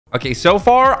Okay, so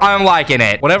far, I'm liking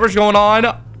it. Whatever's going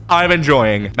on, I'm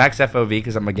enjoying. Max FOV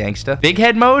because I'm a gangsta. Big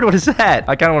head mode? What is that?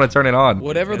 I kind of want to turn it on.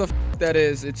 Whatever the f that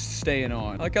is, it's staying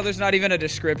on. I like how there's not even a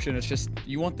description. It's just,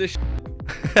 you want this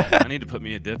I need to put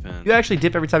me a dip in. You actually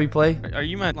dip every time you play? Are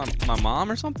you my mom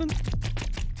or something?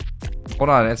 Hold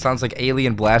on, it sounds like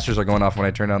alien blasters are going off when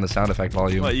I turn down the sound effect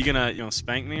volume. What, you gonna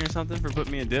spank me or something for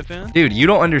putting me a dip in? Dude, you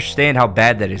don't understand how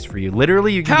bad that is for you.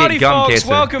 Literally, you can Howdy, get gum folks. cancer.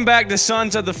 Welcome back to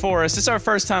Sons of the Forest. It's our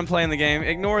first time playing the game.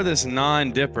 Ignore this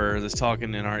non-dipper that's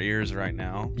talking in our ears right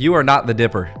now. You are not the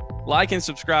dipper. Like and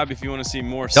subscribe if you want to see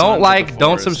more.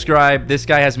 Don't subscribe. This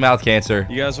guy has mouth cancer.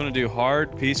 You guys want to do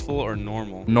hard, peaceful, or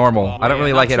normal? Normal. I don't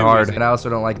really like it hard, easy. and I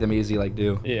also don't like them easy like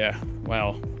do. Yeah,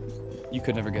 well, you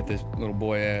could never get this little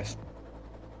boy ass.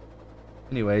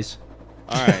 Anyways.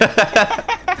 All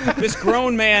right. This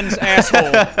grown man's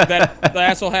asshole, that the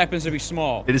asshole happens to be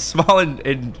small. It is small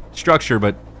in structure,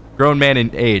 but grown man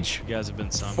in age. You guys have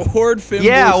been summoned. Ford Femboy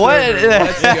Yeah, what? server.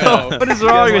 Let's go. What is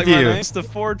wrong with you? It's the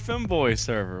Ford Femboy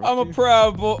server. I'm a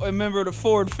proud member of the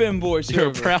Ford Femboy server. You're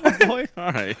a proud boy?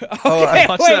 All right. Okay,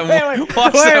 Watch that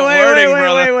wording,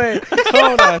 brother.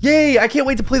 Hold on. Yay, I can't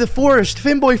wait to play the Forest.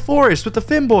 Femboy Forest with the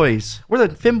Femboys. We're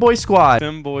the Femboy squad.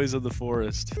 Femboys of the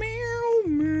forest. Meow,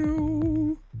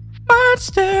 meow.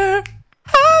 Monster,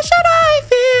 how should I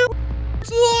feel?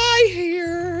 Lie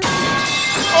here.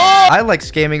 I like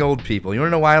scamming old people. You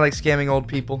wanna know why I like scamming old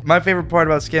people? My favorite part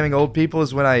about scamming old people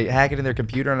is when I hack into their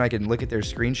computer and I can look at their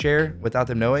screen share without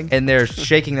them knowing, and they're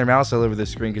shaking their mouse all over the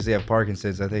screen because they have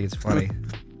Parkinson's. I think it's funny.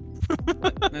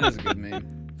 That is a good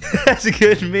meme. That's a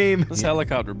good meme. This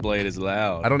helicopter blade is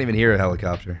loud. I don't even hear a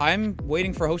helicopter. I'm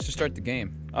waiting for host to start the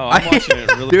game. Oh, I'm watching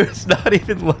it really. Dude, it's not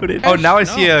even loaded. Oh, now I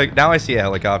see a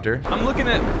helicopter. I'm looking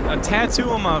at a tattoo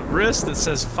on my wrist that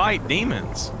says "Fight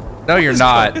Demons." No, you're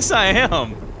not. Yes, I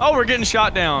am. Oh, we're getting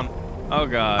shot down. Oh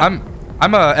God.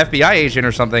 I'm a FBI agent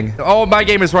or something. Oh, my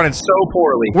game is running so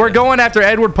poorly. We're going after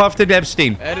Edward Puffton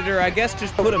Epstein. Editor, I guess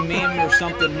just put a meme or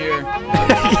something here.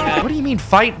 What do you mean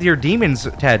fight your demons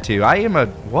tattoo? I am a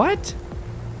what?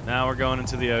 Now we're going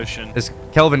into the ocean. This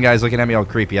Kelvin guy's looking at me all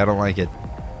creepy. I don't like it.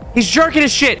 He's jerking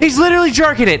his shit. He's literally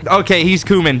jerking it. Okay, he's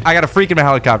Kuman. I got a freak in my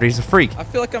helicopter. He's a freak. I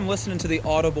feel like I'm listening to the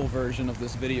audible version of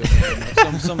this video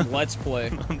game. some Let's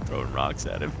Play. I'm throwing rocks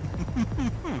at him.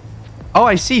 Oh,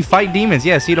 I see. Fight demons.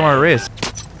 Yeah, see it on my wrist.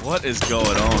 What is going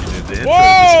on, dude? The intro Whoa,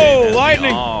 just gave me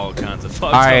lightning! All kinds of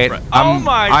fucked All right, up. Oh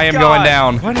my God. I am going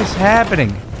down. What is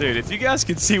happening? Dude, if you guys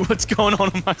could see what's going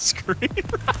on my screen,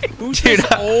 right? Who's Dude,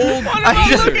 this old? What am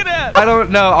I looking at? I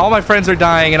don't know. All my friends are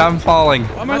dying and I'm falling.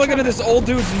 Why am I looking at this old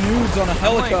dude's nudes on a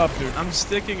helicopter? I'm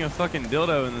sticking a fucking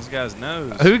dildo in this guy's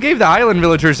nose. Who gave the island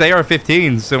villagers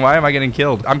AR-15s? So why am I getting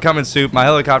killed? I'm coming, Soup. My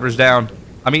helicopter's down.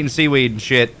 I'm eating seaweed and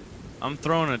shit. I'm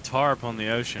throwing a tarp on the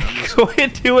ocean. I'm just...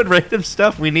 Quit doing random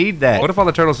stuff. We need that. What if all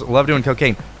the turtles love doing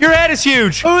cocaine? Your head is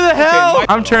huge. Who the hell?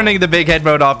 I'm turning the big head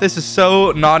mode off. This is so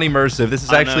non-immersive. This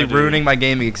is actually ruining my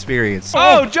gaming experience.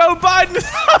 Oh, Joe Biden.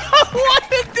 What?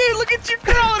 Dude, look at you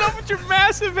crawling up with your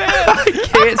massive head. I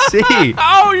can't see.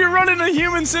 Oh, you're running a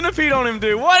human centipede on him,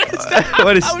 dude. What is that?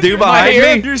 What is Stu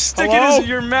behind me? You're sticking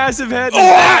your massive head. Look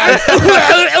at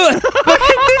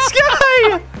this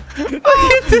guy. Look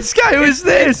at this guy. Who is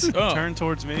this? Turn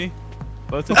towards me.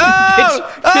 Both of you.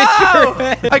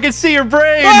 Oh! I can see your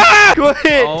brain.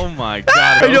 Quit. Oh my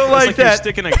God. I don't like that. You're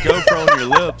sticking a GoPro on your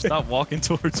lip. Stop walking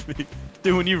towards me.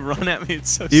 Dude, when you run at me, it's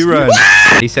so stupid. You run.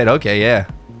 He said, okay, yeah.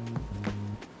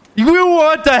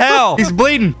 What the hell? He's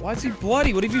bleeding. Why is he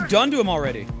bloody? What have you done to him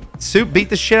already? Soup beat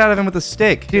the shit out of him with a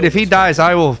stick. Dude, if he dies,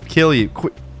 I will kill you.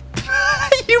 Quit.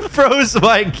 You froze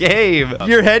my game.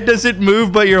 Your head doesn't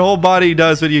move, but your whole body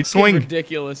does when you swing.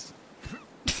 Ridiculous.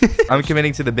 I'm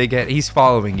committing to the big head. He's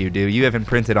following you, dude. You have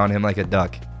imprinted on him like a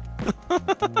duck.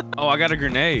 Oh, I got a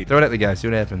grenade. Throw it at the guy. See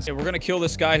what happens. Okay, we're gonna kill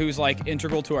this guy who's like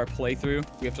integral to our playthrough.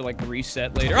 We have to like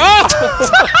reset later. Oh!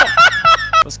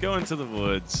 Let's go into the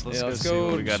woods. Let's see go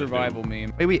what we gotta survival do.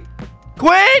 meme. Wait.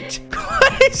 Quit!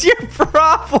 What is your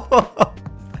problem?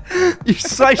 You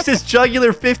sliced his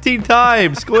jugular 15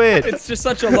 times. Quit. It's just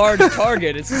such a large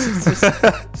target. It's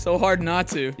just so hard not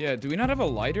to. Yeah, do we not have a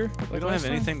lighter? We don't have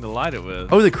anything to light it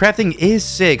with. Oh, the crafting is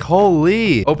sick.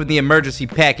 Holy. Open the emergency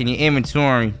pack in your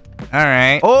inventory. All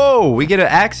right. Oh, we get an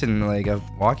axe and like a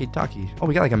walkie-talkie. Oh,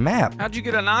 we got like a map. How'd you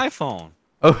get an iPhone?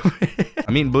 Oh,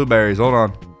 I'm eating blueberries. Hold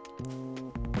on.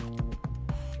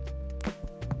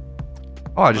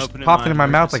 Oh, I just popped it in my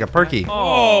mouth like a perky.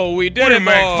 Oh, we did it, We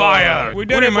make fire. We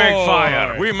did it, make boy.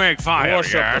 fire. We make fire, Wash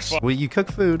up the yes. Well, you cook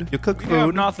food. You cook We have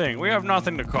food. nothing. We have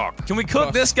nothing to cook. Can we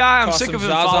cook this guy? I'm toss sick some of him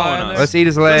Zaza following in us. there. Let's eat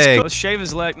his leg. Let's shave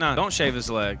his leg. No, don't shave his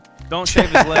leg. Don't shave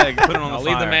his leg. Put it on the I'll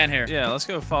fire. leave the man here. Yeah, let's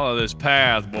go follow this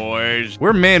path, boys.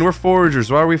 We're men. We're foragers.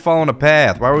 Why are we following a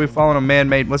path? Why are we following a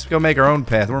man-made? Let's go make our own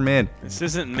path. We're men. This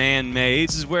isn't man-made.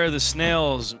 This is where the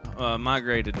snails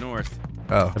migrated north.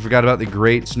 Oh, I forgot about the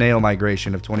great snail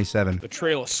migration of 27. The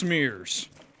Trail of Smears.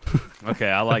 Okay,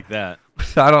 I like that.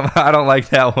 I don't like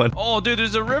that one. Oh, dude,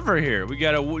 there's a river here. We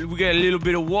got a little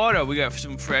bit of water. We got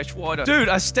some fresh water. Dude,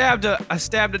 I stabbed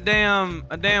a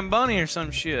damn bunny or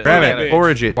some shit. Grab Look at it.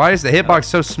 Forage it. Why is the hitbox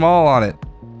so small on it?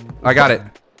 I got it.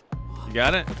 You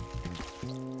got it?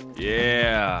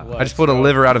 Yeah. I just pulled a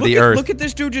liver out of the earth. Look at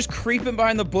this dude just creeping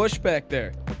behind the bush back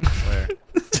there. Where?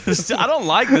 I don't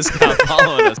like this guy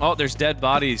following us. Oh, there's dead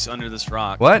bodies under this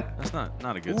rock. What? That's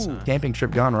not a good sign. Camping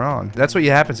trip gone wrong. That's what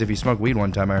happens if you smoke weed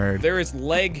one time, I heard. There is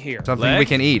leg here. Something Leg? we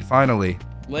can eat, finally.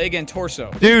 Leg and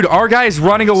torso. Dude, our guy's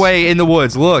running away in the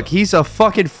woods. Look, he's a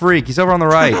fucking freak. He's over on the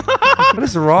right. What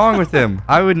is wrong with him?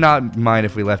 I would not mind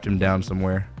if we left him down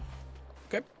somewhere.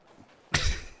 Okay.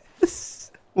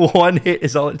 One hit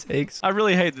is all it takes. I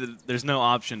really hate that there's no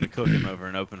option to cook him over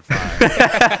an open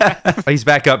fire. He's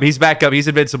back up. He's back up. He's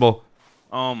invincible.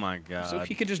 Oh my god. So if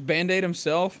he could just band-aid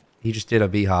himself. He just did a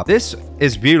B-hop. This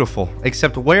is beautiful,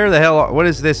 except where the hell, what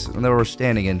is this that we're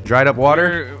standing in? Dried up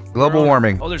water? Global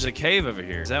warming. Oh, there's a cave over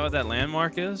here. Is that what that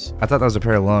landmark is? I thought that was a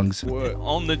pair of lungs. What?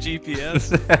 On the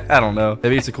GPS? I don't know.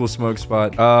 Maybe it's a cool smoke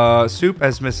spot. Soup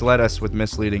has misled us with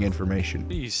misleading information.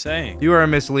 What are you saying? You are a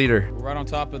misleader. We're right on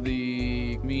top of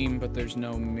the meme, but there's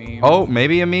no meme. Oh,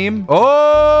 maybe a meme?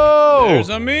 Oh! There's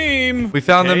a meme. We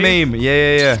found the Cave? meme.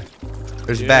 Yeah.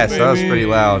 There's bats. That was pretty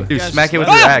loud. Dude, Guys, smack it with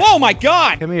just your Ah, axe. oh my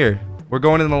god! Come here. We're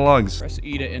going in the lungs. Press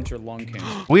E to enter lung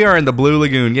cancer. We are in the Blue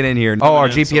Lagoon. Get in here. Oh, our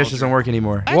in, GPS soldier. doesn't work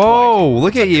anymore. That's Whoa,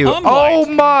 look at you. cum Oh light.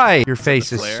 my. Your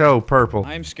face is flare? so purple.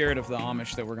 I'm scared of the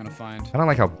Amish that we're gonna find. I don't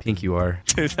like how pink you are.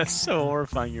 Dude, that's so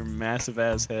horrifying. Your massive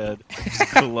ass head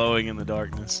just glowing in the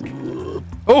darkness.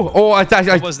 Oh, I thought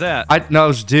What was that? no, it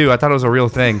was dew. I thought it was a real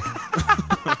thing.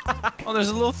 Oh, there's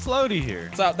a little floaty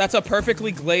here. That's a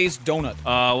perfectly glazed donut.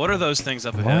 What are those things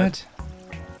up ahead? What?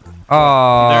 There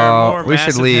are Oh, more we should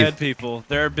massive leave. head people.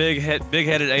 There are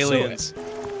big-headed aliens.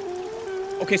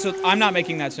 Okay, so I'm not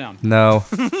making that sound. No,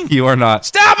 you are not.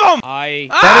 Stab them!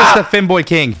 That is the Finboy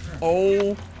King.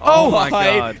 Oh my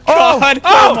God. Oh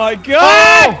my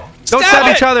god! Don't Stab stab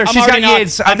it! each other. I'm She's got already not-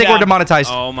 yids. I I'm think we're down. demonetized.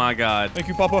 Oh my god. Thank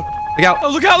you, Papa. Look out. Oh,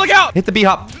 look out, look out! Hit the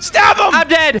B-hop. Stab him! I'm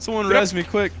dead. Someone res me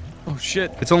quick. Oh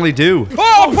shit. It's only dew.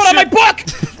 Oh, put on my book!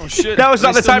 Oh shit. That was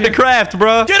not the He's still time to here. craft,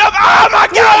 bro. Get up! Oh my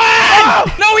god!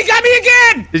 Oh! No, he got me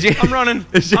again! Did you? I'm running.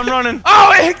 I'm running.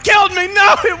 Oh, it killed me!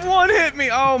 No, it one hit me!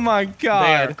 Oh my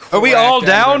god. Are we all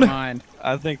cracked out of down? their mind.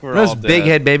 I think we're Those all big dead.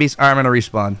 head babies. All right, I'm gonna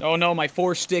respawn. Oh no, my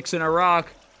 4 sticks in a rock.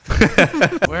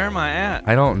 Where am I at?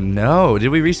 I don't know. Did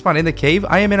we respawn in the cave?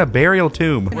 I am in a burial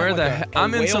tomb. Where the heck?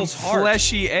 I'm in some whale's heart.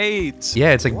 fleshy AIDS.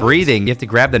 Yeah, it's like breathing. You have to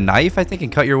grab the knife, I think,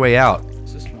 and cut your way out.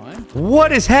 Is this mine?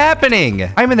 What is happening?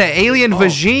 I'm in the alien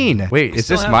vagine. Wait, We is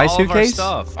still this have my all of our suitcase?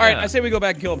 stuff. All right, Yeah. I say we go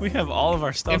back and kill him. We have all of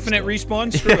our stuff. Infinite still.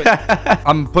 respawn? Screw it.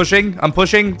 I'm pushing. I'm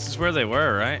pushing. This is where they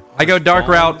were, right? I go dark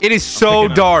Falling. route. It is so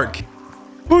picking up. dark.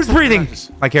 Who's breathing?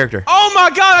 Just- My character. Oh my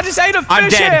god! I just ate a fish I'm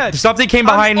dead. head. Something came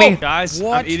behind Oh, me. guys,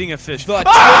 What I'm eating a fish. The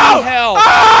Oh!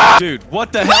 hell? Dude,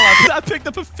 what the hell? I picked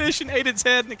up a fish and ate its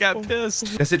head and it got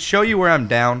pissed. Does it show you where I'm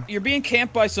down? You're being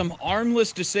camped by some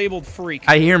armless disabled freak.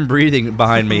 I hear him breathing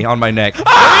behind me on my neck. There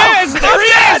he is! There he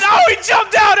is! Oh, he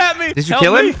jumped out at me! Did you Help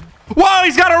kill me. him? Whoa,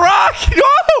 he's got a rock!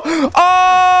 Whoa!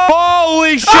 Oh!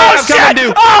 Holy shit! Oh, I'm coming,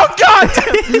 dude. Oh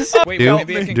god! Wait, Do,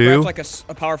 maybe I can do. craft like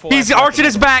a powerful He's axe arching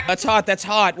his weapon. back. That's hot, that's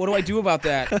hot. What do I do about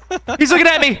that? Hold He's looking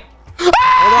at me. on,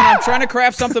 I'm trying to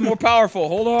craft something more powerful.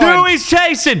 Hold on. Dude, he's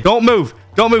chasing. Don't move.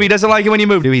 Don't move. He doesn't like it when you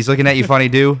move. Dude, he's looking at you funny.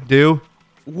 Do.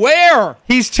 Where?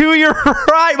 He's to your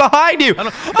right behind you.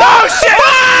 Oh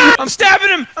shit! I'm stabbing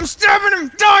him! I'm stabbing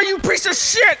him! Die, you piece of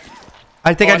shit!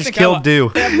 I think Oh, I just killed Dew.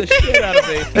 Stabbed the shit out of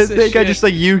me. I think I just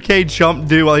like UK jumped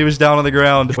Dew while he was down on the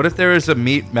ground. What if there was a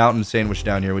meat mountain sandwich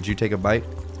down here? Would you take a bite?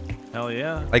 Hell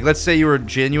yeah. Like, let's say you were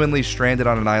genuinely stranded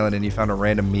on an island and you found a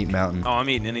random meat mountain. Oh, I'm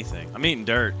eating anything. I'm eating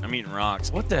dirt. I'm eating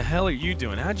rocks. What the hell are you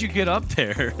doing? How'd you get up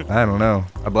there? I don't know.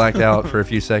 I blacked out for a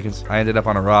few seconds. I ended up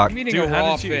on a rock. I'm eating Dude, a how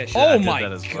raw did you- fish. Yeah, I Oh did my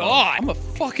that as well. god. I'm a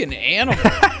fucking animal.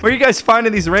 Where are you guys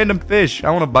finding these random fish? I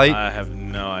want to bite. I have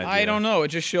no idea. I don't know. It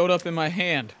just showed up in my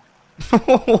hand.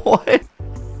 What?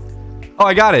 Oh,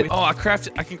 I got it. Oh, I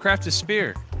can craft a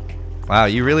spear Wow,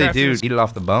 you really Craft do this. eat it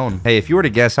off the bone. Hey, if you were to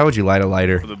guess, how would you light a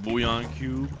lighter? with a bouillon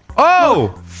cube. Oh!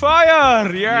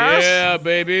 Fire! Yes! Yeah,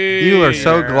 baby. You are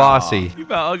so glossy. You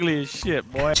about ugly as shit,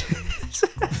 boy.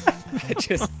 I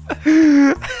just.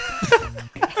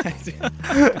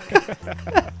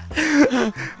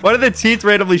 Why did the teeth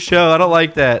randomly show? I don't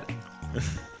like that.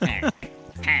 I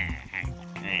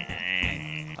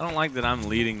don't like that I'm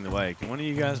leading the way. Can one of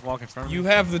you guys walk in front of me? You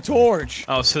have the torch.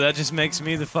 Oh, so that just makes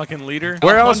me the fucking leader?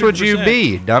 Where else would you 100%.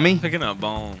 be, dummy? Picking up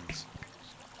bones.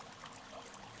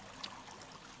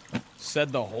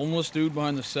 Said the homeless dude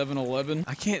behind the 7-Eleven.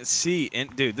 I can't see.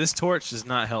 And dude, this torch does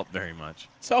not help very much.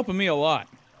 It's helping me a lot.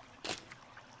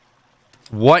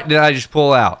 What did I just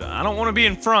pull out? I don't want to be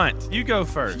in front. You go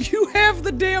first. You have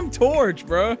the damn torch,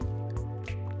 bro.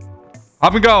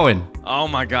 I'm going. Oh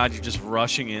my god, you're just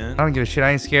rushing in. I don't give a shit.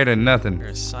 I ain't scared of nothing. You're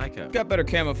a psycho. Got better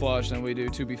camouflage than we do,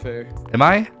 to be fair. Am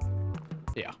I?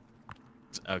 Yeah.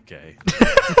 Okay.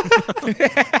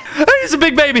 There's a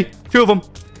big baby. 2 of them.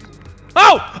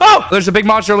 Oh! Oh! There's a big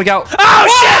monster. Look out. Oh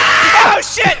shit! Oh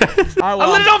shit! I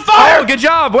lit it on fire! Oh, good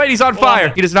job. Wait, he's on fire.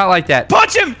 He does not like that.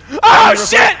 Punch him! Oh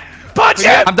shit! Punch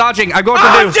him! I'm dodging. I'm going for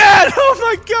I'm new. dead! Oh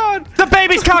my god! The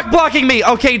baby's cock blocking me.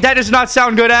 Okay, that does not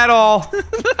sound good at all.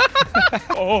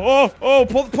 Oh,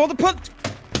 pull the.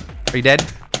 Are you dead?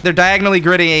 They're diagonally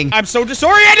grittying. I'm so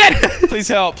disoriented. Please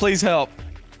help! Please help!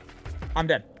 I'm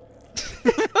dead.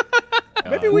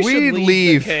 Maybe we should We leave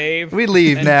leave. the cave. We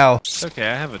leave now. Okay,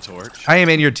 I have a torch. I am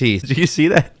in your teeth. Do you see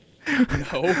that?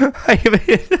 No.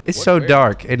 It's so Where?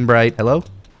 dark and bright. Hello?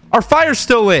 Our fire's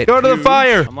still lit. Go to the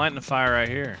fire. I'm lighting a fire right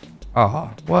here.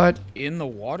 Oh, what? In the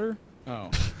water?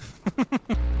 Oh.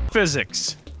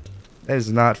 Physics. That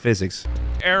is not physics.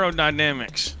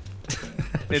 Aerodynamics.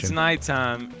 It's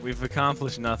nighttime. We've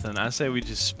accomplished nothing. I say we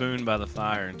just spoon by the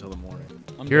fire until the morning.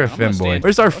 You're a I'm gonna femboy. stand-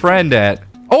 Where's our friend at?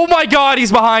 Oh my god,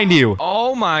 he's behind you.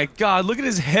 Oh my god, look at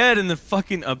his head in the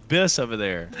fucking abyss over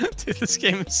there. Dude, this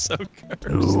game is so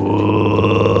cursed.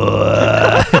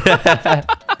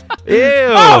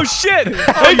 Ew. Oh shit!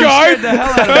 Hey guys! The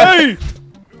hell out of me.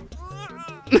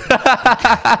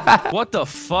 What the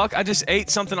fuck? I just ate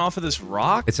something off of this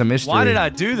rock? It's a mystery. Why did I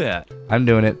do that? I'm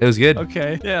doing it. It was good.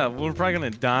 Okay, yeah, we're probably gonna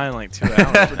die in like 2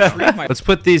 hours. Let's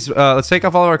put these, let's take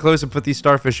off all of our clothes and put these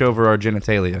starfish over our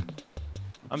genitalia.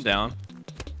 I'm down.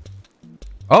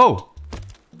 Oh!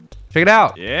 Check it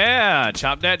out. Yeah,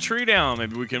 chop that tree down.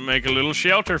 Maybe we can make a little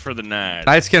shelter for the night.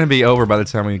 Night's gonna be over by the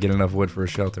time we get enough wood for a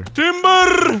shelter.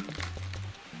 Timber!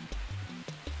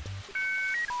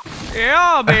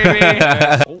 Yeah, baby!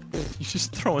 Oh, you're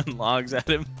just throwing logs at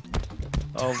him.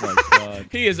 Oh my god.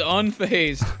 He is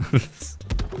unfazed.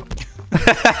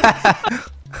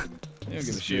 He don't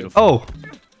give a shit. Oh!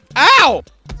 Ow!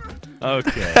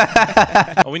 Okay.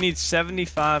 Oh, we need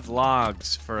 75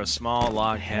 logs for a small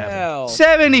log cabin. Hell.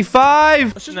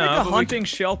 75! Let's just No, make a but we hunting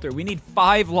shelter. We need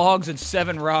 5 logs and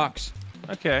 7 rocks.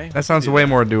 Okay. That sounds way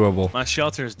more doable. My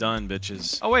shelter's done,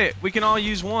 bitches. Oh wait, we can all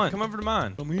use one. Come over to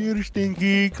mine. Come here,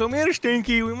 Stinky. Come here,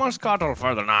 Stinky. We must cuddle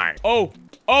for the night. Oh,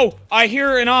 I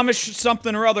hear an Amish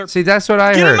something or other. See, that's what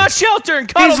I Get heard. in my shelter and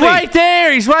cuddle He's me. right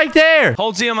there! He's right there!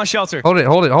 Hold Z on my shelter. Hold it,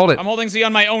 hold it, hold it. I'm holding Z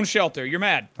on my own shelter. You're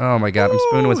mad. Oh my god, I'm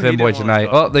spooning with Ooh, he Femboy didn't wanna tonight.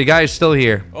 talk. Oh, the guy's still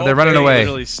here. Oh, They're running okay. He away.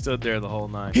 literally stood there the whole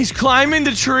night. He's climbing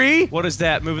the tree. What is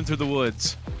that moving through the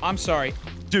woods? I'm sorry.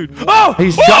 Dude. Oh!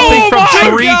 He's oh jumping from my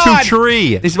tree God! to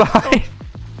tree. He's behind.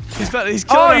 He's killing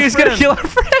Oh, our he's friend. gonna kill our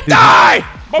friend. Die!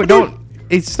 But don't.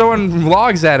 He's throwing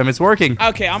logs at him. It's working.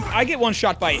 Okay, I get one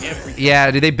shot by everything.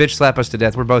 Yeah, dude, they bitch slap us to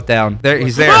death. We're both down. There,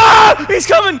 he's there. Ah! He's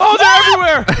coming! Oh,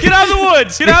 they're everywhere! Get out of the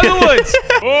woods! Get out of the woods!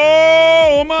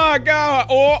 Oh my god!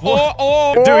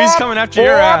 Oh! Dude, he's coming after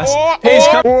your ass. He's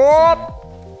coming.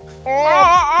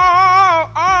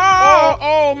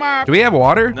 Oh my! Do we have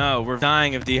water? No, we're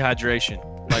dying of dehydration.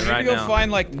 Like We right need to go now.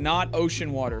 find like not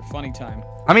ocean water. Funny time.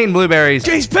 I'm eating blueberries.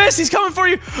 He's pissed! He's coming for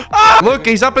you! Ah! Look,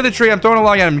 he's up in the tree. I'm throwing a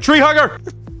log at him. Tree hugger!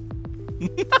 He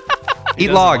Eat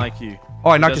doesn't log. like you.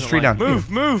 Oh, I He knocked his doesn't tree like down. you.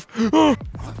 Move! Dude,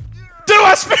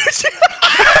 I spit you!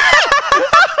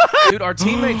 Dude, our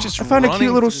teammates just I found a running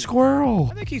cute little through- squirrel.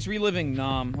 I think he's reliving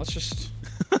Nom. Let's just.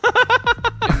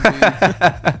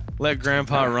 Let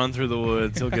Grandpa run through the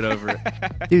woods. He'll get over it.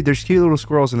 Dude, there's cute little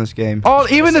squirrels in this game. Oh,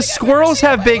 even the squirrels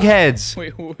have big heads.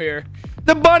 Wait, where?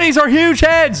 The bunnies are huge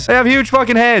heads. They have huge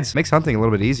fucking heads. Makes hunting a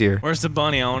little bit easier. Where's the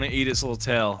bunny? I want to eat its little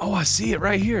tail. Oh, I see it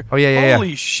right here. Oh, yeah.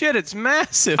 Holy shit, it's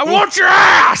massive. I want your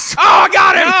ass! Oh, I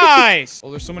got it! Nice! Oh,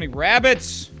 there's so many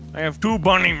rabbits. I have 2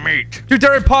 bunny meat. Dude,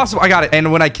 they're impossible. I got it.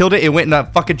 And when I killed it, it went in a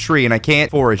fucking tree and I can't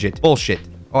forage it. Bullshit.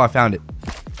 Oh, I found it.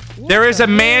 There is a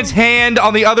man's hand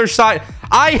on the other side.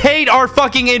 I hate our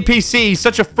fucking NPC. He's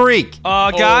such a freak.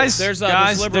 Guys, there's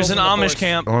there's liberals an in the Amish forest.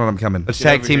 camp. Hold on, I'm coming. Let's Get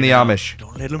tag over team the here now. Amish.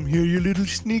 Don't let them hear your little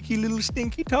sneaky little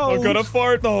stinky toes. I'm gonna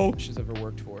fart though. She's ever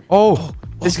worked for. Oh,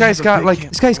 this they guy's have a got big like, camp.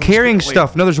 this guy's I'm gonna carrying wait.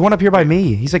 stuff. No, there's one up here by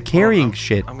me. He's like carrying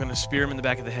shit. I'm gonna spear him in the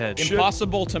back of the head.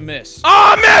 Impossible to miss.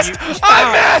 Oh, I missed!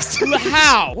 I missed!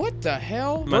 How? What the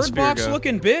hell? My Bird spear box go.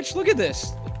 looking bitch. Look at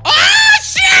this. Ah,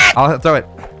 shit! I'll throw it.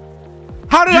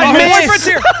 How did Oh, I my miss? boyfriend's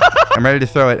here. I'm ready to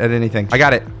throw it at anything. I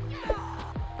got it.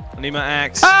 I need my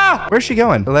axe. Ah! Where's she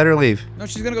going? Let her leave. No,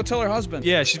 she's gonna go tell her husband.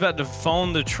 Yeah, she's about to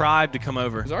phone the tribe to come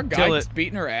over. Is our Kill guy it.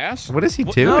 beating her ass? What is he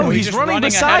What? doing? No, he's he's just running running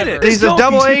beside ahead of it. her. He's a Go.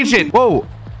 double agent. Whoa.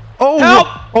 Oh, Help!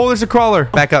 oh, there's a crawler.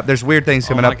 Back up. There's weird things Oh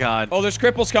coming my up. god. Oh, there's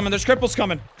cripples coming. There's cripples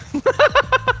coming.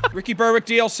 Ricky Berwick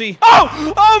DLC.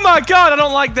 Oh! Oh my god, I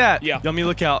don't like that. Yeah. Yummy,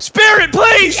 look out. Spirit,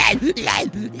 please!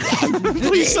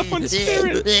 Please, someone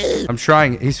spirit. I'm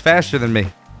trying. He's faster than me.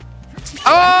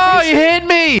 Oh, he hit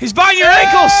me. He's biting your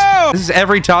ankles! This is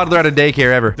every toddler at a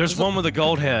daycare ever. There's one with a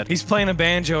gold head. He's playing a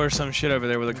banjo or some shit over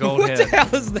there with a gold What the head.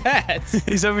 hell is that?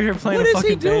 He's over here playing What a is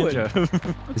he fucking doing? banjo. Looks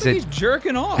Is like it- he's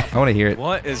jerking off. I want to hear it.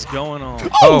 What is going on?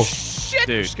 Oh. Shit!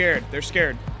 They're Dude. scared. They're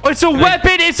scared. Oh, it's a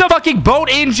weapon. It's a fucking boat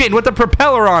engine with a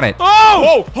propeller on it.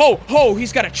 Oh! Ho, ho, ho!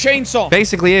 He's got a chainsaw.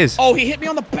 Basically is. Oh, he hit me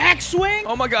on the backswing.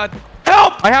 Oh my god.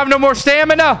 Help! I have no more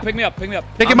stamina. Pick me up. Pick me up.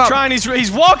 Pick I'm him up. trying.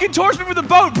 He's walking towards me with a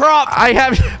boat prop. I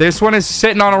have. This one is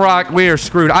sitting on a rock. We are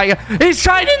screwed. He's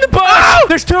trying in the boat. Oh!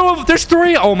 There's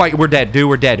three. Oh my, we're dead, dude.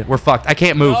 We're dead. We're fucked. I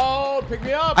can't move. Oh, pick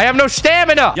me up. I have no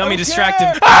stamina. Yummy, Okay. distract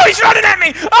him. Oh, he's running at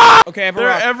me! Oh! Okay, I have a They're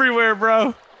rock. everywhere,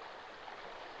 bro.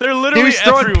 They're He literally was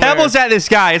throwing everywhere. pebbles at this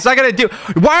guy. It's not gonna do.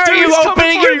 Why are Dude, you he's coming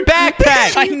opening for your you. I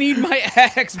backpack? need my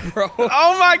axe, bro.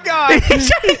 Oh my god! He's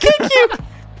trying to kick you.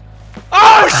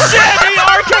 Oh shit! He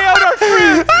RKO'd our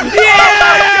friend!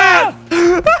 Yeah!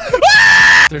 Oh my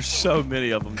god! There's so many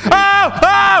of them. Dude.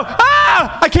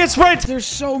 Oh! I can't sprint. There's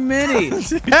so many.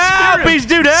 Help! Please,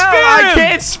 dude, help! I him.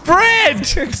 can't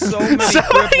sprint. There's so many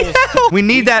Somebody cripples. help. We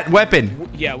need that weapon.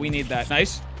 Yeah, we need that.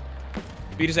 Nice.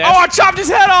 Beat his Oh, ass. I chopped his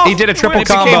head off! He did a triple It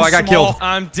became combo. I got small. killed.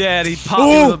 I'm dead. He popped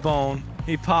me with a bone.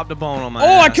 He popped a bone on my Oh,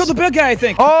 I ass. killed the big guy, I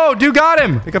think. Oh, dude got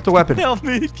him. Pick up the weapon. Help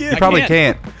me, kid. I Probably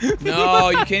can't. can't. No,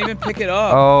 you can't even pick it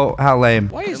up. Oh, how lame.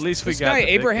 Why is At least we this got guy the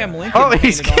big Abraham guy. Lincoln Oh,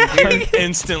 he's painted on kidding. here?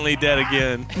 Instantly dead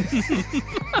again.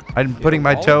 I'm putting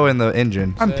my toe in the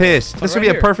engine. I'm pissed. This would right be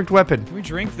a here. perfect weapon. Can we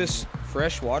drink this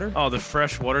fresh water? Oh, the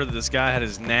fresh water that this guy had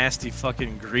his nasty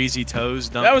fucking greasy toes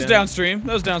dumped That was in. downstream.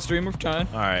 That was downstream. We're fine.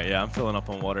 All right, yeah, I'm filling up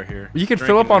on water here. You can Drinking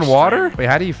fill up on this water? stream. Wait,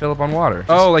 how do you fill up on water?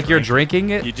 Oh, like you're drink drinking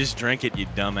it? You just drink it, you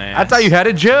dumbass. I thought you had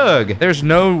a jug. There's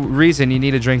no reason you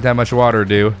need to drink that much water,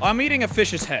 dude. I'm eating a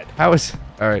fish's head. How is...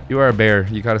 All right, you are a bear.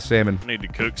 You caught a salmon. I need to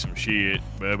cook some shit,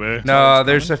 baby. No,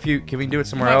 there's a few... Can we do it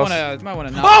somewhere else? Might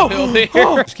wanna not Oh! build here.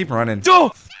 Oh! Just keep running.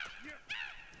 Oh!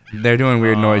 They're doing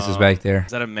weird noises back there.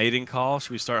 Is that a mating call?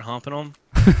 Should we start humping them?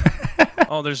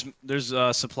 Oh, there's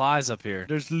supplies up here.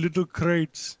 There's little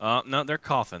crates. No, they're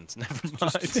coffins. Never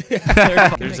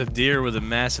mind. There's a deer with a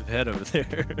massive head over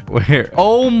there. Where?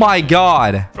 Oh my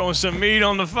god. Throwing some meat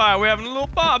on the fire. We're having a little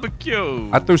barbecue.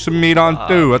 I threw some meat on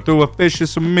too. I threw a fish and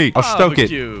some meat. I'll stoke it.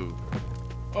 Barbecue.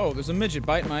 Oh, there's a midget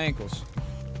biting my ankles.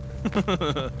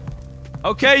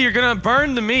 Okay, you're gonna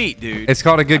burn the meat, dude. It's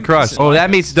called a good crust. Oh,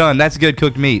 that meat's done. That's good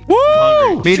cooked meat. Woo!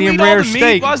 hungry. Did you Medium eat all rare the meat?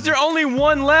 steak. Why is there only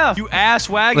one left? You ass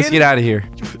wagon. Let's get out of here.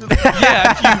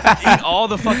 Yeah, you eat all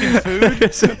the fucking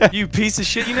food. You piece of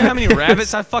shit. You know how many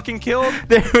rabbits I fucking killed?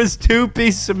 There was 2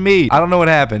 pieces of meat. I don't know what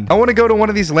happened. I want to go to one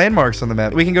of these landmarks on the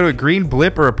map. We can go to a green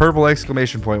blip or a purple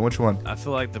exclamation point. Which one? I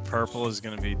feel like the purple is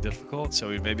gonna be difficult, so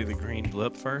maybe the green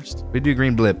blip first. We do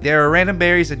green blip. There are random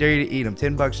berries that dare you to eat them.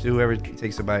 $10 to whoever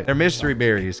takes a bite. They're mystery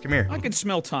berries. Come here. I can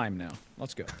smell time now.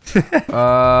 Let's go.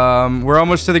 We're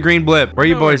almost to the green blip. Where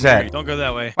you boys at? Don't go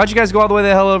that way. Why'd you guys go all the way the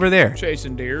hell over there?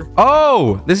 Chasing deer.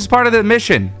 Oh, this is part of the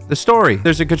mission, the story.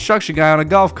 There's a construction guy on a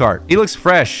golf cart. He looks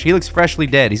fresh. He looks freshly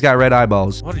dead. He's got red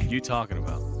eyeballs. What are you talking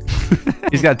about?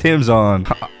 He's got Tim's on.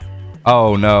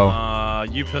 Oh, no.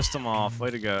 You pissed him off.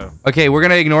 Way to go. Okay, we're going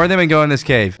to ignore them and go in this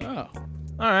cave. Oh.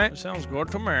 All right, sounds good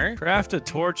to me. Craft a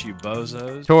torch, you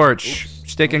bozos. Torch,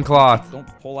 stick and cloth. Don't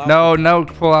pull out. No,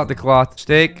 pull out the cloth.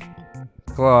 Stick,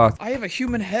 cloth. I have a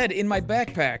human head in my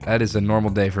backpack. That is a normal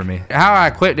day for me. How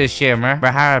I quit this shit, bro?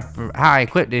 How I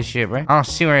quit this shit, bro? I don't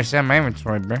see where it's in my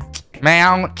inventory, bro.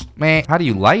 Man, how do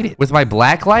you light it? With my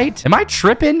black light? Am I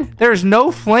tripping? There's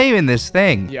no flame in this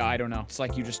thing. Yeah, I don't know. It's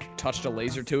like you just touched a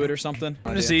laser to it or something.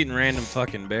 I'm just eating random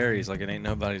fucking berries like it ain't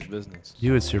nobody's business.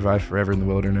 You would survive forever in the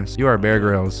wilderness. You are Bear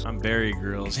Grylls. I'm Berry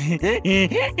Grills.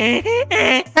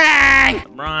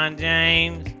 LeBron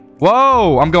James.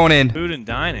 Whoa, I'm going in. Food and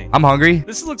dining. I'm hungry.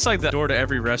 This looks like the door to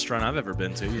every restaurant I've ever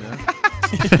been to, you know?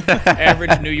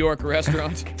 Average New York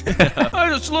restaurant. Oh,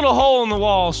 just a little hole in the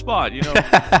wall spot, you know?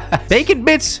 Bacon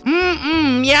bits.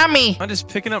 Yummy. I'm just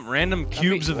picking up random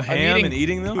cubes of ham and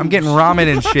eating them. I'm getting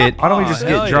ramen and shit. Why don't we just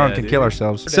hell get drunk yeah, and kill dude.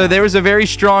 ourselves? So there was a very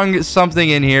strong something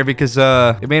in here because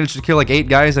it managed to kill like 8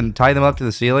 guys and tie them up to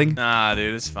the ceiling. Nah,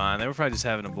 dude, it's fine. They were probably just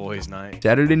having a boys' night.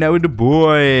 Saturday night with the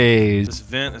boys. This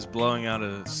vent is blowing out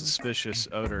a suspicious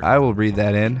odor. I will read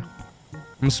that in.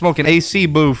 I'm smoking AC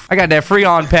booth. I got that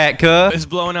Freon pack, cuh. It's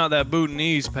blowing out that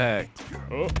Bhutanese pack.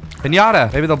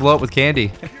 Pinata. Maybe they'll blow up with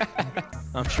candy.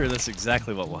 I'm sure that's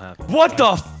exactly what will happen. What the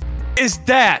f is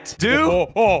that, dude?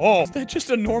 Is that just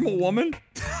a normal woman?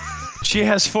 She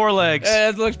has 4 legs.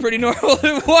 That looks pretty normal.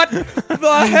 What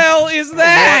the hell is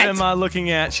that? What am I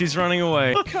looking at? She's running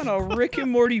away. What kind of Rick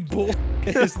and Morty bull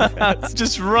is that?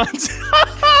 Just runs.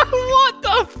 What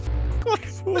the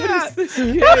f What is this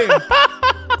game?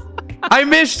 I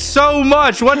missed so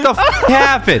much. What the f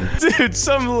happened? Dude,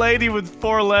 some lady with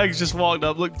 4 legs just walked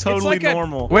up, looked totally like a-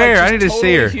 normal. Where? Like, I she's need to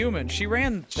see her. totally Human. She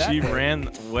ran. She That way. ran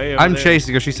way over I'm there.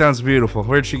 chasing her. She sounds beautiful.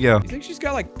 Where'd she go? You think she's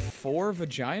got like 4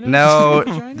 vaginas? No,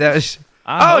 Vaginas? that was.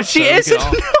 I Oh, hope she so. We isn't. can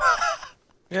all-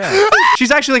 Yeah.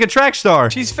 She's actually like a track star.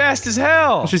 She's fast as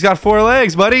hell. She's got 4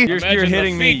 legs, buddy. You're Imagine the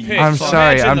hitting feet me. pics. I'm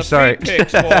sorry, Imagine I'm the sorry. feet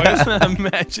pics, boys.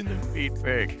 Imagine the feet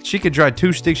pic. She could drive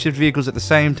 2 stick shift vehicles at the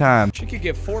same time. She could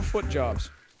get 4 foot jobs.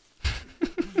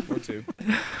 Or 2.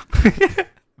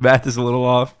 Math is a little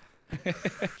off.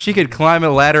 She could climb a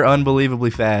ladder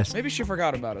unbelievably fast. Maybe she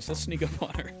forgot about us. Let's sneak up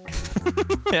on her.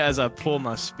 As I pull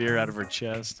my spear out of her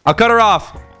chest. I'll cut her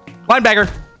off.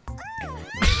 Linebacker.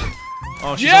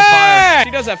 Oh, she's on fire.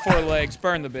 She does have 4 legs.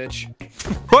 Burn the bitch.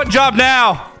 Foot job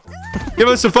now. Give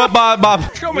us a foot, Bob.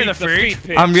 Show me the feet.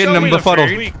 pic. I'm getting Show them me the befuddled.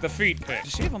 feet. Weak the feet pic.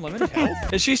 Does she have unlimited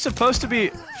health? Is she supposed to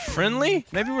be friendly?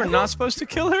 Maybe we're not supposed to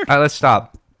kill her? All right, let's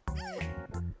stop.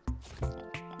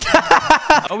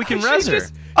 Oh, we can res her.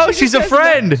 Oh, she's a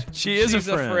friend. She is She's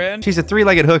a friend. a friend. She's a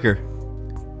 3-legged hooker.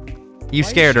 You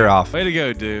scared her off. Way to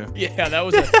go, dude. Yeah, that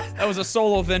was a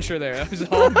solo venture there. That was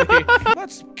all me.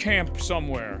 Let's camp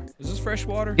somewhere. Is this fresh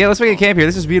water? Yeah, let's make a camp here.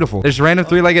 This is beautiful. There's random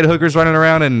 3-legged hookers running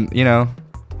around and, you know,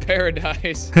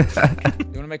 Paradise. You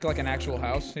want to make like an actual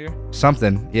house here?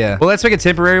 something. Yeah. Well, let's make a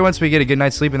temporary one so we get a good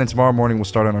night's sleep, and then tomorrow morning we'll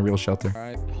start on a real shelter. All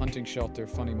right, hunting shelter.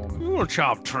 Funny moment. You want to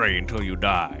chop tree until you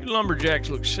die. You lumberjacks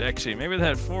look sexy. Maybe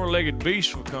that 4-legged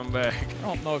beast will come back. I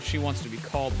don't know if she wants to be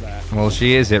called that. Well,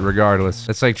 she is it regardless.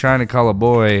 It's like trying to call a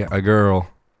boy a girl.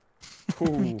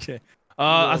 Ooh. Okay.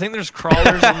 I think there's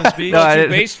crawlers on this beach. No, I Too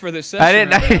didn't- base for this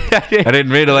session. I right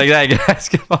didn't read it like that, guys.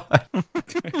 Come on.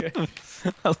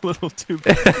 A little too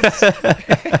big.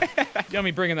 Yummy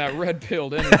bringing that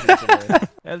red-pilled energy today.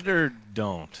 Editor,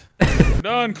 don't. We're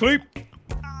done, Cleep.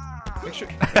 Make sure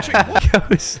Go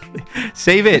to sleep.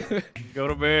 Save it. Go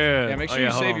to bed. yeah, make Oh, sure you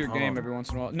hold save on, your hold game on. every once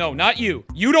in a while. No, not you.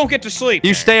 You don't get to sleep.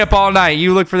 You stay up all night.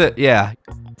 You look for the. Yeah.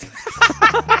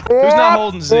 Who's not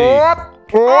holding Z?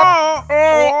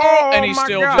 and he's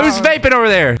still Who's vaping over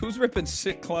there? Who's ripping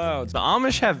sick clouds? The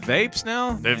Amish have vapes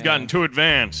now? They've gotten too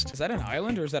advanced. Is that an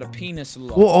island or is that a penis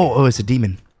law? Oh, it's a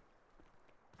demon.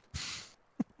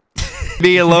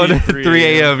 Be alone at 3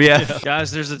 a.m. Yeah.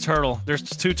 Guys, there's a turtle. There's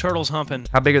 2 turtles humping.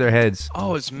 How big are their heads?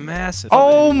 Oh, it's massive.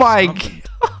 Oh It's my humping.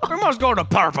 We must go to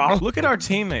purple. Look at our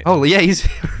teammate. Oh yeah, he's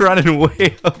running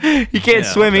way up. He can't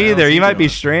Yeah, swim what the hell's either. he He might be doing?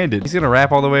 stranded. He's gonna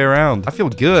wrap all the way around. I feel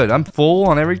good. I'm full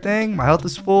on everything. My health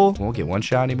is full. Won't get one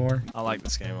shot anymore. I like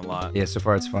this game a lot. Yeah, so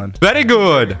far it's fun. Very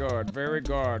good. Very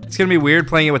guard. It's gonna be weird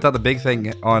playing it without the big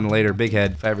thing on later. Big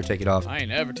head, if I ever take it off. I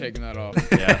ain't ever taking that off.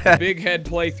 Yeah. Big head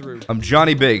playthrough. I'm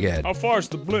Johnny Big Head. How far's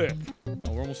the blip?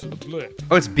 Oh, we're almost at the blip.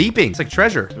 Oh, it's beeping. It's like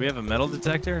treasure. Do we have a metal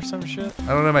detector or some shit? I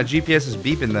don't know. My GPS is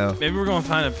beeping though. Maybe we're going to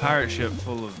find a pirate ship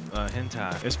full of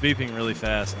hentai. It's beeping really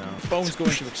fast now. Phone's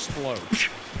going to explode.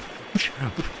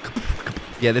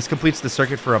 Yeah, this completes the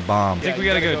circuit for a bomb. I think we you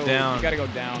gotta go down. You gotta go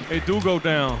down. Hey, do go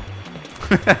down.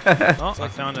 Oh, I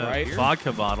found a right here.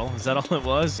 vodka bottle. Is that all it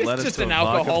was? Led It's us just to an a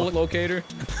vodka alcohol bottle. locator.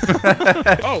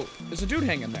 Oh, there's a dude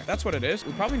hanging there. That's what it is.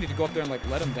 We probably need to go up there and like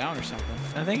let him down or something.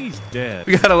 I think he's dead.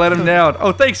 We gotta let him down.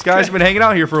 Oh, thanks guys. Been hanging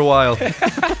out here for a while.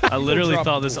 I literally drop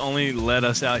thought the this only led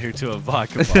us out here to a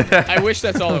vodka bottle. I wish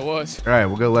that's all it was. All right,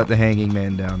 we'll go let the hanging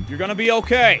man down. You're gonna be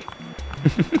okay.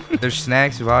 There's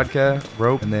snacks, vodka,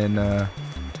 rope, and then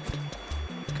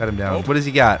cut him down. Oh. What does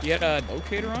he got? You had a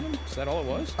locator on him? Is that all it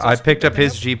was? I picked up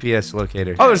his GPS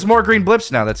locator. Oh, there's more green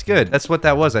blips now. That's good. That's what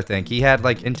that was, I think. He had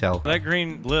like intel. That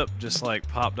green blip just like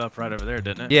popped up right over there,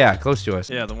 didn't it? Yeah, close to us.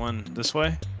 Yeah, the one this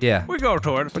way. Yeah. We go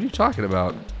toward. What are you talking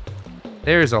about?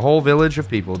 There's a whole village of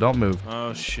people. Don't move.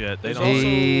 Oh shit, they don't.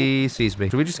 He sees me.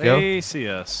 Should we just go? They see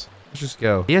us. Let's just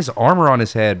go. He has armor on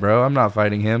his head, bro. I'm not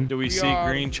fighting him. Do we see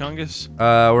Green Chungus?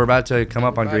 We're about to come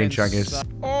up on Green Chungus.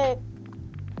 Oh.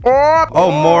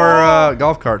 Oh, more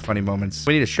golf cart funny moments.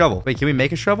 We need a shovel. Wait, can we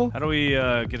make a shovel? How do we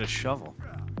get a shovel?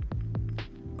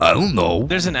 I don't know.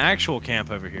 There's an actual camp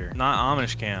over here, not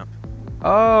Amish camp.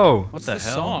 Oh. What the hell?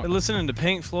 song? We're listening to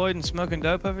Pink Floyd and smoking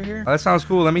dope over here? That sounds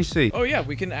cool. Let me see. Oh yeah,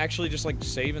 we can actually just like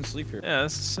save and sleep here. Yeah,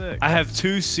 this is sick. I have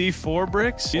 2 C4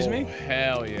 bricks. Excuse me?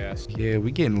 Hell yes. Yeah,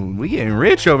 we getting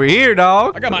rich over here,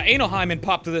 dog. I got my anal hymen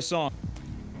popped to this song.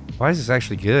 Why is this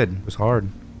actually good? It was hard.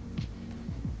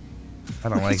 I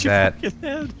don't like that.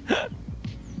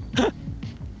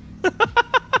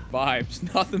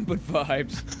 Vibes. Nothing but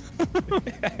vibes.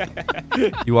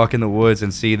 You walk in the woods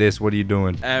and see this. What are you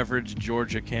doing? Average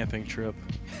Georgia camping trip.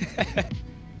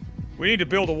 We need to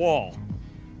build a wall.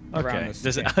 Okay.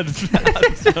 Does it out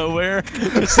of nowhere?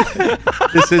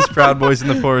 This is Proud Boys in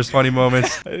the Forest funny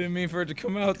moments. I didn't mean for it to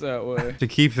come out that way. To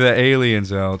keep the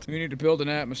aliens out. We need to build an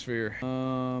atmosphere.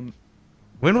 When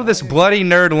will this bloody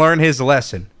nerd learn his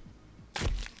lesson?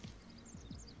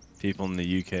 People in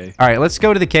the UK. All right, let's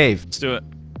go to the cave. Let's do it.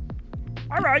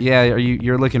 All right. Yeah,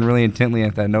 you're looking really intently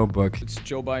at that notebook. It's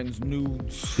Joe Biden's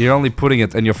nudes. You're only putting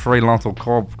it in your free little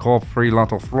free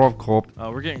little frog cup.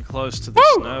 We're getting close to the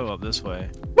snow up this way.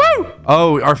 Woo!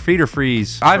 Oh, our feet are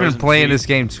freeze. I've been Frozen playing feet. this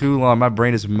game too long. My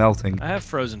brain is melting. I have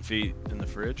frozen feet in the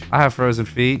fridge. I have frozen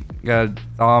feet. Gotta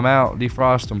thaw them out,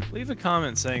 defrost them. Leave a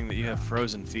comment saying that you have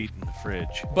frozen feet in the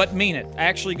fridge. But mean it.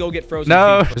 Actually go get frozen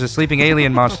No, feet. there's a sleeping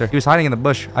alien monster. He was hiding in the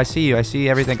bush. I see you. I see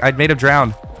everything. I made him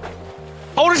drown.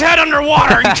 Hold his head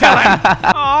underwater and kill him!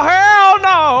 Oh, hell no!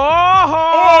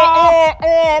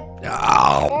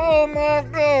 Oh my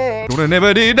god. Don't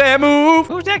never did that move.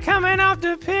 Who's that coming off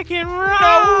the pick and roll?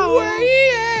 No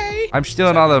way. I'm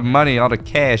stealing all the money, all the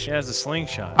cash. He has a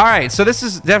slingshot. All right, so this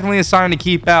is definitely a sign to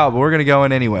keep out, but we're gonna go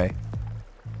in anyway.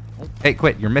 Hey,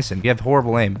 quit! You're missing. You have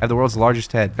horrible aim. I have the world's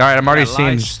largest head. All right, I'm already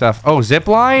seeing lice. stuff. Oh, zip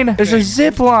line? There's a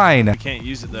zip line. We can't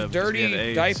use it though. because we have Dirty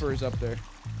AIDS. diapers up there.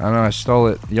 I don't know. I stole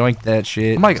it. Yoinked that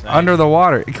shit. I'm like under the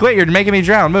water. Quit! You're making me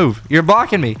drown. Move! You're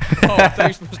blocking me. Oh, I thought you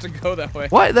were supposed to go that way.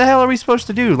 What the hell are we supposed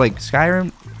to do? Like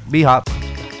Skyrim? B-hop.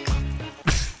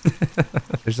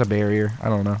 There's a barrier. I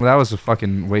don't know. Well, that was a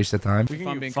fucking waste of time. We If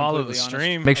I'm can being follow the completely honest.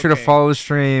 stream. Make sure to Okay. follow the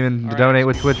stream and All right. donate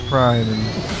with Twitch Prime. And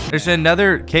there's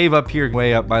another cave up here,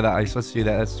 way up by the ice. Let's do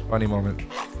that. That's a funny moment.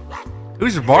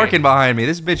 Who's barking behind me?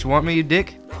 This bitch want me, you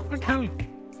dick?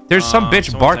 There's some bitch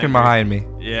someone's barking angry. behind me.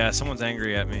 Yeah, someone's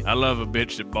angry at me. I love a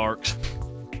bitch that barks.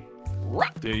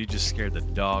 Dude, you just scared the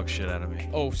dog shit out of me.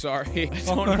 Oh, sorry. I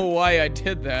don't know why I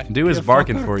did that. Dude is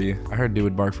barking for you. I heard Dude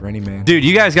would bark for any man. Dude,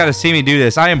 you guys got to see me do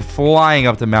this. I am flying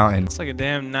up the mountain. It's like a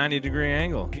damn 90-degree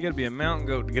angle. You gotta be a mountain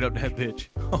goat to get up that bitch.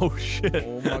 Oh shit.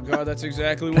 Oh my god, that's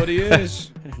exactly what he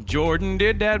is. Jordan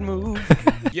did that move.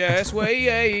 Yes,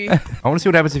 way. I want to see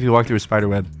what happens if you walk through a spider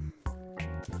web.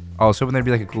 Oh, I was hoping there'd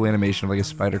be like a cool animation of like a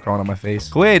spider crawling on my face.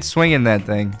 Quit swinging that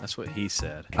thing. That's what he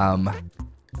said.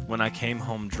 When I came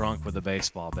home drunk with a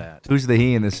baseball bat. Who's the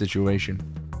he in this situation?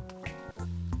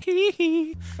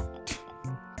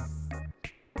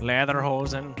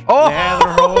 Leatherhosen. Oh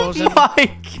Leatherhosen.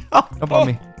 my god. Don't bump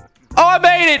me. Oh, I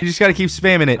made it. You just got to keep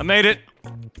spamming it. I made it.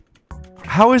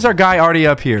 How is our guy already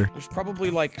up here? There's probably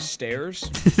like stairs.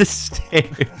 The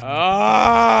stairs.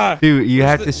 Ah! Dude, you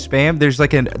have to spam. There's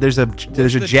like there's a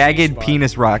the jagged G-spot?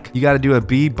 penis rock. You got to do a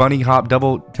B bunny hop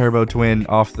double turbo twin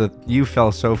off the. You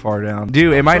fell so far down,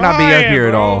 dude. It might not be up Trying, here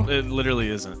at bro. all. It literally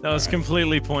isn't. That was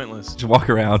completely pointless. Just walk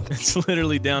around. It's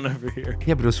literally down over here.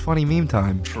 Yeah, but it was funny meme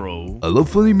time. Troll. I love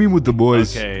funny meme with the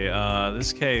boys. Okay,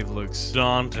 this cave looks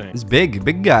daunting. It's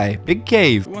big guy, big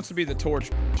cave. Who wants to be the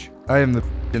torch? I am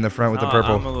in the front with the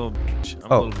purple. I'm a little bitch.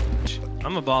 I'm Oh. a little bitch.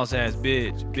 I'm a boss ass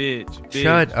bitch.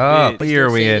 Shut up. Bitch. What year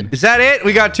are we Still in? Is that it?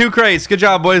 We got 2 crates. Good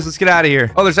job, boys. Let's get out of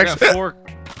here. Oh, there's I got actually.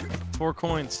 four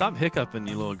coins. Stop hiccuping,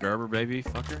 you little Gerber baby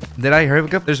fucker. Did I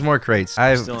hurry up? There's more crates.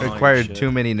 I've Still on your acquired shit.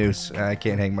 too many noose. I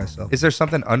can't hang myself. Is there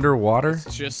something underwater?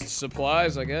 It's just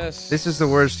supplies, I guess. This is the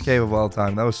worst cave of all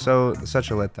time. That was such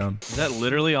a letdown. Is that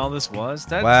literally all this was?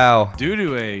 That's Wow.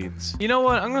 doo-doo AIDS. You know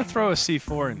what? I'm gonna throw a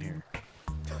C4 in here.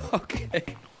 Okay.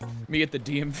 Me at the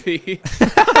DMV.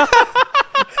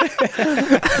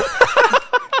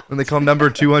 When they call number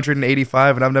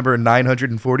 285 and I'm number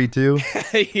 942.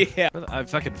 Yeah.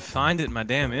 If I could find it in my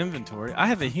damn inventory. I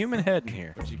have a human head in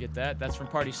here. Where'd you get that? That's from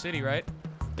Party City, right?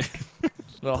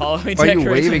 Little Halloween Why are you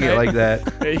decoration waving it there. like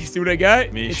that? Hey, you see what I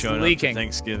got? Me It's showing leaking. up for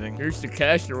Thanksgiving. Here's the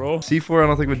casserole. C4 I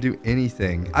don't think would do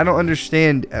anything. I don't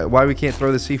understand why we can't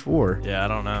throw the C4. Yeah, I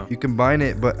don't know. You combine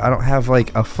it, but I don't have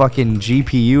like a fucking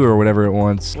GPU or whatever it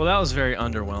wants. Well, that was very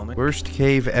underwhelming. Worst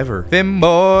cave ever.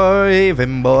 Femboy,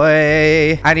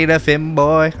 femboy. I need a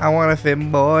femboy. I want a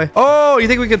femboy. Oh, you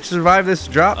think we could survive this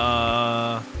drop?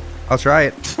 I'll try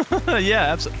it.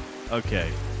 Yeah, absolutely. Okay.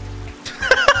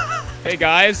 Hey,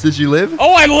 guys. Did you live?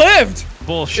 Oh, I lived.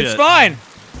 Bullshit. It's fine.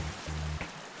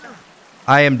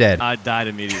 I am dead. I died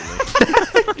immediately.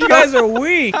 You guys are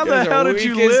weak. How You the guys are hell did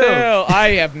you weak as live? hell. I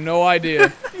have no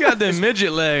idea. You got them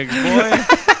midget legs, boy.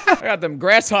 I got them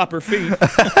grasshopper feet.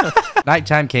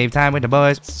 Nighttime cave time with the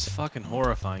boys. It's fucking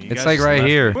horrifying. You It's guys like just right left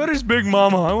here. me. What is Big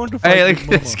Mama? I want to fight Hey, look Big at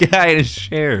Mama. this guy in his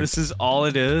chair. This is all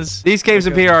it is? These caves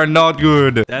up here are not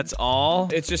good. That's all?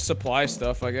 It's just supply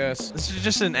stuff, I guess. This is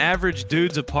just an average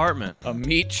dude's apartment. A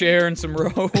meat chair and some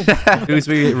rope. Who's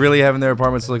really having their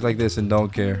apartments look like this and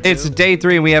don't care? It's day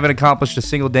 3 and we haven't accomplished a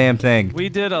single damn thing. We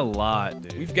did a lot,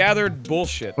 dude. We've gathered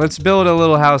bullshit. Let's build a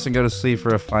little house and go to sleep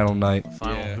for a final night.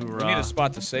 Final Yeah, we hoorah. need a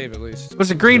spot to save at least.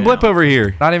 There's a green Yeah. blip over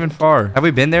here. Not even far. Have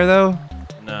we been there though?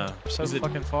 No, so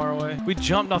fucking far away. We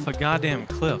jumped off a goddamn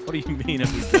cliff. What do you mean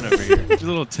have we been over here? Your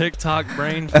little TikTok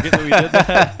brain forget that we did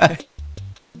that?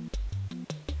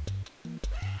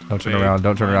 Don't turn Wait, around.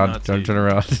 Don't turn why around. not Don't to? turn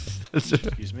around.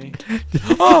 Excuse me?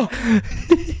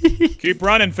 Keep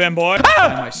running, femboy.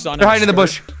 My son They're hiding in the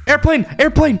bush. Airplane!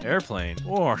 Airplane! Airplane.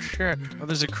 Oh, shit. Oh,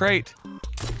 there's a crate.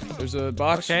 There's a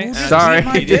box. Okay, Ooh, Sorry. eat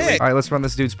my dick. All right, let's run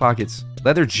this dude's pockets.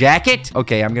 Leather jacket?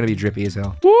 Okay, I'm gonna be drippy as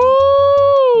hell. Woo!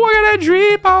 I got a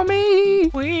drip on me.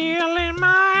 Wheel in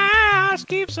my ass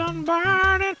keeps on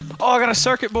burning. Oh, I got a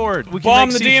circuit board. We can Bomb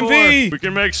make the C4. DMV. We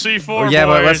can make C4, Oh, yeah,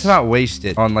 but let's boys. not waste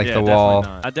it on like Yeah, the definitely wall.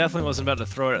 not. I definitely wasn't about to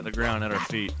throw it at the ground at our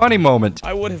feet. Funny moment.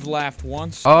 I would have laughed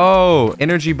once. Oh,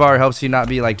 energy bar helps you not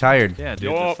be like tired. Yeah,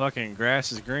 dude, Yup. the fucking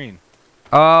grass is green.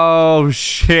 Oh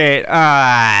shit.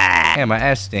 Ah. Man, my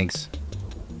ass stinks.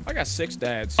 I got 6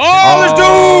 dads.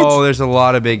 Oh, there's a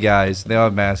lot of big guys. They all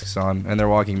have masks on and they're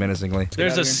walking menacingly.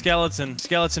 There's outta a here.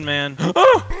 skeleton man.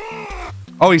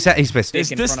 Oh, he's pissed.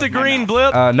 Is in this front the of my green mouth.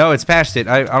 blip? No, it's past it.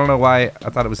 I don't know why I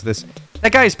thought it was this.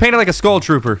 That guy is painted like a skull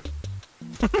trooper.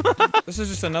 This is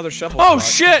just another shovel. Oh,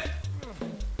 spot. shit!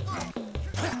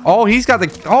 Oh, he's got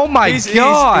the. Oh my He's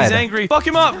god. angry. Fuck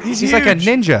him up. He's He's huge. like a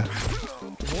ninja.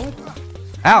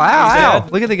 Ow, ow, He's ow.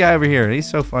 dead. Look at the guy over here. He's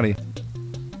so funny.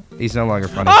 He's no longer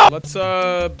funny. Let's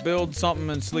build something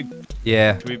and sleep.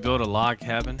 Yeah. Can we build a log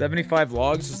cabin? 75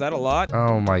 logs, is that a lot?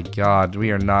 Oh my god.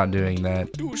 We are not doing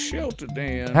that. Do a shelter,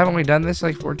 Dan. Haven't we done this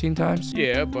like 14 times?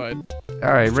 Yeah, but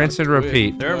All right, rinse and quit.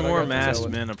 repeat. There are But I more got to masked tell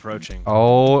it. men approaching.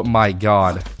 Oh my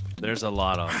god. There's a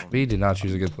lot of them. We did not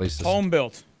choose a good place to home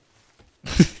built.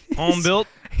 Home built?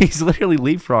 He's literally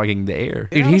leapfrogging the air.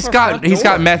 Get Dude, out he's of our got front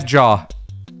door. meth jaw.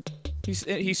 He's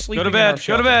sleeping. Go to in our bed. Go to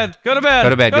shelter. bed. Go to bed. Go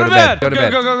to bed, Go go to to bed, bed. go to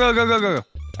bed. Go, go, go, go, go, go, go.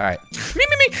 All right.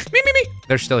 Me.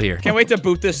 They're still here. Can't wait to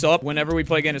boot this up. Whenever we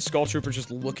play again, it's Skull Trooper just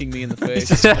looking me in the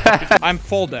face. I'm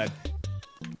full dead.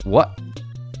 What?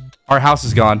 Our house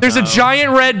is gone. There's a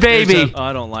giant red baby.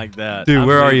 I don't like that. Dude,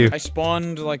 where are you? I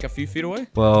spawned like a few feet away.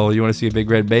 Well, you want to see a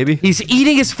big red baby? He's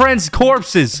eating his friend's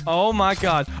corpses. Oh my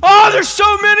god. Oh, there's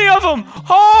so many of them.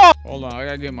 Oh! Hold on, I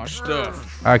gotta get my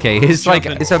stuff. Okay, his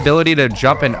Jumping. his ability to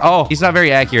jump and he's not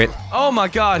very accurate. Oh my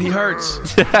god, he hurts.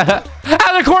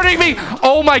 Ah, they're cornering me.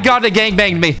 Oh my god, they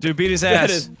gangbanged me. Dude, beat his That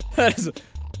ass. is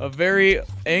a very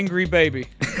angry baby.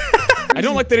 I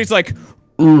don't like that he's like.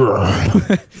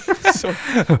 So-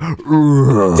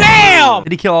 Damn!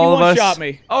 Did he kill all of us? Shot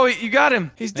me. Oh, you got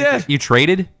him. He's dead. You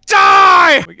traded?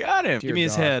 Die! We got him. Dear Give me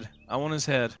his God. head. I want his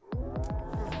head.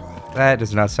 That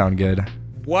does not sound good.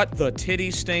 What the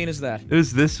titty stain is that? It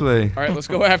was this way. All right, let's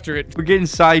go after it. We're getting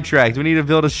sidetracked. We need to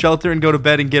build a shelter and go to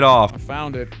bed and get off. I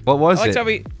found it. What was I it?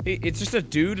 liked how it's just a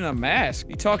dude in a mask.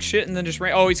 He talks shit and then just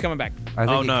ran. Oh, he's coming back. I think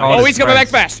Oh, he no. called Oh, his he's coming back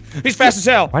friends. fast. He's fast as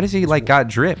hell. Why does he like got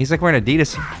drip? He's like wearing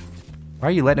Adidas. Why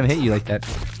are you letting him hit you like that?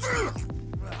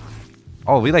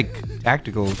 Oh, we like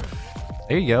tactical.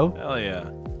 There you go. Hell yeah.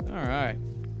 All right.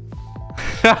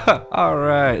 All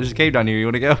right, there's a cave down here. You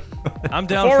want to go? I'm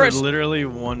down Forest. for literally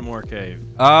one more cave.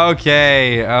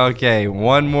 Okay.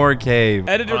 One more cave.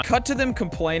 Editor, cut to them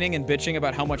complaining and bitching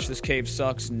about how much this cave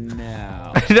sucks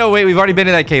now. No, wait, we've already been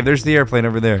in that cave. There's the airplane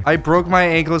over there. I broke my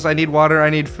ankles. I need water.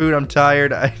 I need food. I'm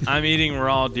tired. I'm eating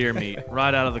raw deer meat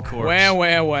right out of the corpse.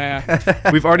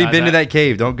 Wah. We've already Guys, been to that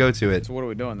cave. Don't go to it. So what are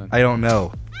we doing then? I don't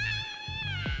know.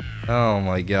 Oh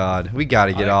my god. We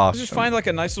gotta get off. Just find like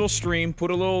a nice little stream,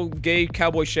 put a little gay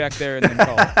cowboy shack there, and then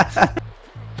call it.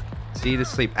 See you to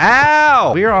sleep.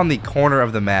 Ow! We are on the corner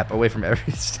of the map, away from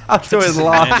every stop. So it's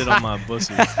lost. Landed on my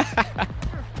pussy.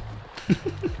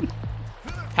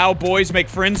 How boys make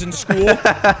friends in school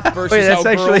versus Wait, how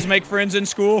that's girls make friends in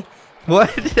school.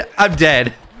 What? I'm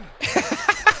dead.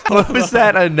 What was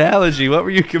that analogy? What were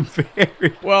you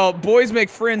comparing? Well, boys make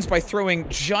friends by throwing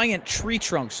giant tree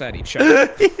trunks at each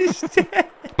other. He's dead.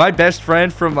 My best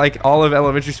friend from like all of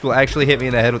elementary school actually hit me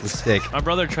in the head with a stick. My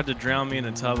brother tried to drown me in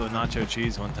a tub of nacho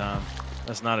cheese one time.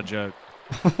 That's not a joke.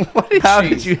 How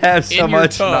did you have so In your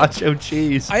much tub. nacho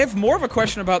cheese? I have more of a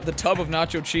question about the tub of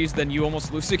nacho cheese than you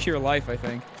almost losing your life, I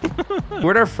think.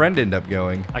 Where'd our friend end up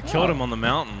going? I killed him on the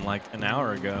mountain like an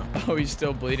hour ago. Oh, he's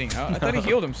still bleeding out. I thought he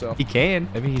healed himself. He can.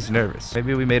 Maybe he's nervous.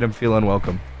 Maybe we made him feel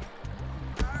unwelcome.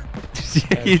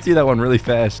 You do that one really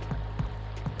fast.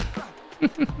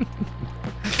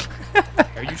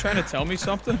 Are you trying to tell me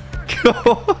something?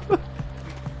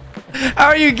 How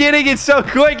are you getting it so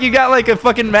quick? You got like a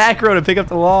fucking macro to pick up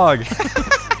the log.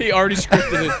 He already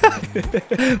scripted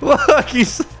it. Look,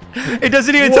 it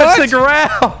doesn't even touch the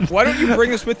ground. Why don't you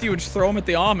bring this with you and just throw him at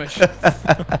the Amish?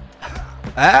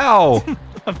 Ow.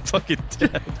 I'm fucking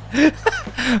dead.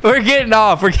 We're getting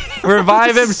off.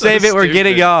 Revive him, So save it. We're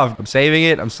getting stupid. off. I'm saving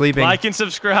it. I'm sleeping. Like and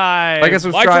subscribe. Like and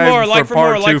subscribe more, like for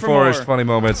part more, like 2 for Forest more. funny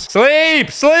moments. Sleep,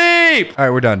 sleep. All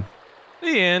right, we're done.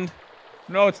 The end.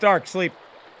 No, it's dark. Sleep.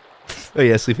 Oh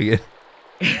yeah, sleep again.